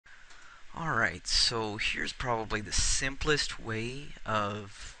Alright, so here's probably the simplest way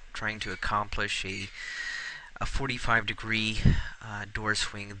of trying to accomplish a 45-degree door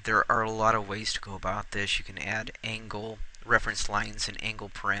swing. There are a lot of ways to go about this. You can add angle reference lines and angle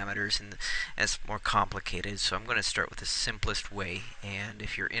parameters, and it's more complicated. So I'm going to start with the simplest way, and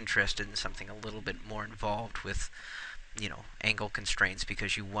if you're interested in something a little bit more involved with, angle constraints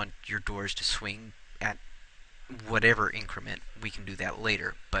because you want your doors to swing at whatever increment, we can do that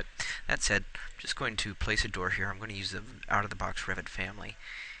later. But that said, I'm just going to place a door here. I'm going to use the out-of-the-box Revit family.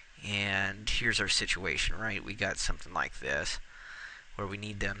 And here's our situation, right? We got something like this, where we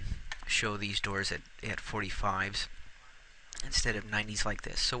need to show these doors at 45s instead of 90s like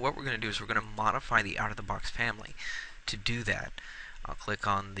this. So what we're going to do is we're going to modify the out-of-the-box family. To do that, I'll click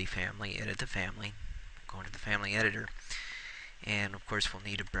on the family, edit the family, go into the family editor, and of course we'll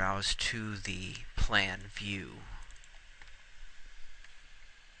need to browse to the plan view.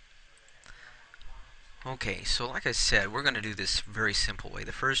 Okay, so like I said, we're going to do this very simple way.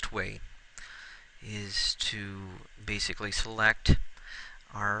 The first way is to basically select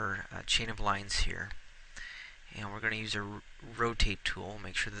our chain of lines here, and we're going to use a rotate tool,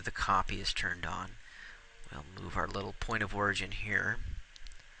 make sure that the copy is turned on. We'll move our little point of origin here,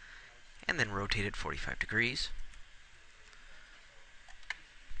 and then rotate it 45 degrees.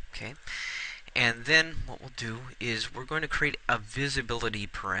 Okay, and then what we'll do is we're going to create a visibility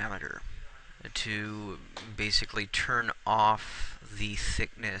parameter to basically turn off the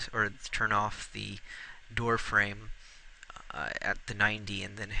thickness, or turn off the door frame at the 90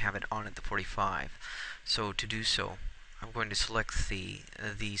 and then have it on at the 45. So to do so, I'm going to select the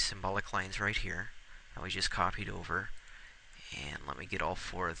symbolic lines right here that we just copied over, and let me get all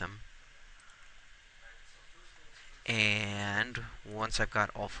four of them. And once I've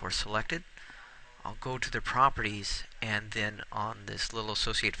got all four selected, I'll go to the properties, and then on this little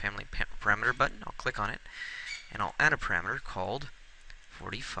associate family parameter button, I'll click on it, and I'll add a parameter called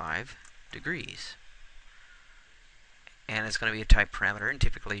 45 degrees. And it's going to be a type parameter, and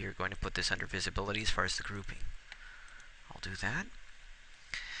typically you're going to put this under visibility as far as the grouping. I'll do that.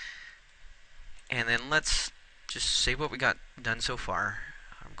 And then let's just say what we got done so far.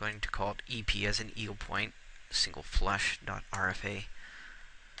 I'm going to call it EP as an eel point, single flush.rfa.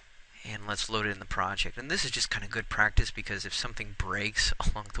 And let's load it in the project. And this is just kind of good practice because if something breaks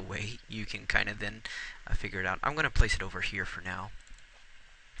along the way, you can kind of then figure it out. I'm going to place it over here for now.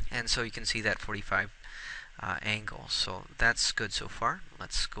 And so you can see that 45 angle. So that's good so far.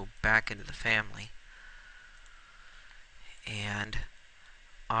 Let's go back into the family. And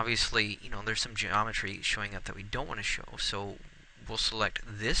obviously, there's some geometry showing up that we don't want to show. So we'll select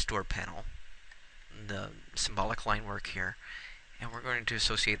this door panel, the symbolic line work here, and we're going to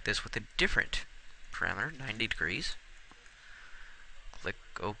associate this with a different parameter, 90 degrees. Click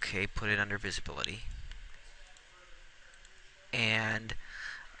OK, put it under visibility. And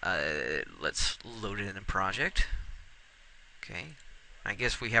let's load it in the project. Okay, I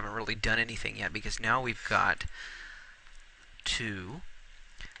guess we haven't really done anything yet because now we've got to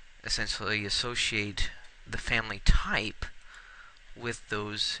essentially associate the family type with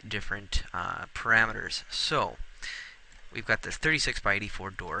those different parameters. So we've got the 36 by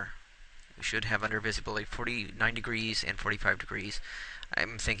 84 door. We should have under visibility 49 degrees and 45 degrees.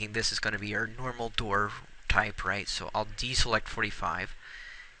 I'm thinking this is going to be our normal door type, right? So I'll deselect 45,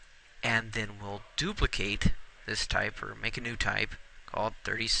 and then we'll duplicate this type, or make a new type called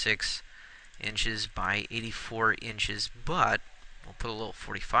 36 inches by 84 inches, but we'll put a little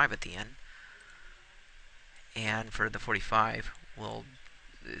 45 at the end. And for the 45, we'll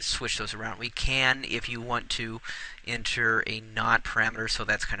switch those around. We can, if you want to, enter a not parameter, so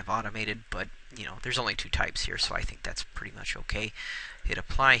that's kind of automated, but there's only two types here, so I think that's pretty much okay. Hit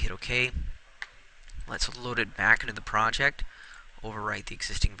apply, hit OK. Let's load it back into the project, overwrite the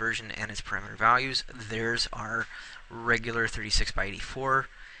existing version and its parameter values. There's our regular 36 by 84,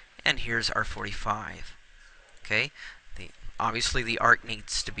 and here's our 45. Okay, obviously the arc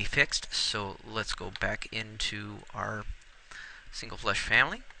needs to be fixed, so let's go back into our single flush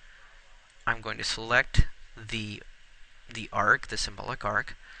family. I'm going to select the arc, the symbolic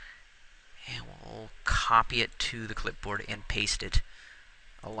arc, and we'll copy it to the clipboard and paste it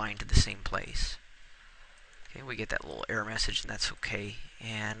aligned to the same place. Okay, we get that little error message, and that's okay.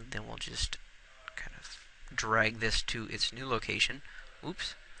 And then we'll just kind of drag this to its new location.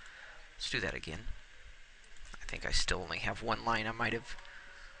 Oops. Let's do that again. I think I still only have one line.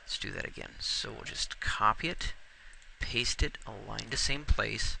 Let's do that again. So we'll just copy it, paste it, align to same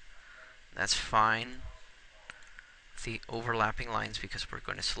place. That's fine. The overlapping lines, because we're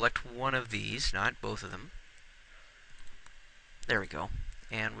going to select one of these, not both of them. There we go.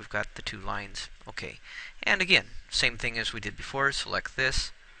 and we've got the 2 lines. Okay, and again, same thing as we did before. Select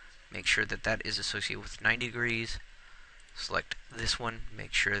this, make sure that that is associated with 90 degrees. Select this one,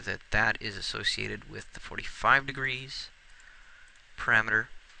 make sure that that is associated with the 45 degrees parameter.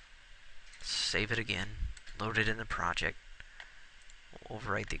 Save it again, load it in the project. We'll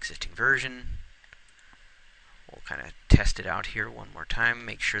overwrite the existing version. We'll kind of test it out here one more time,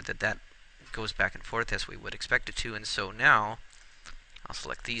 make sure that that goes back and forth as we would expect it to. And so now I'll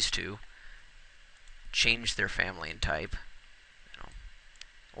select these 2, change their family and type,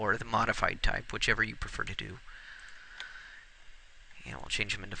 or the modified type, whichever you prefer to do, and we'll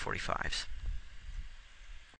change them into 45s.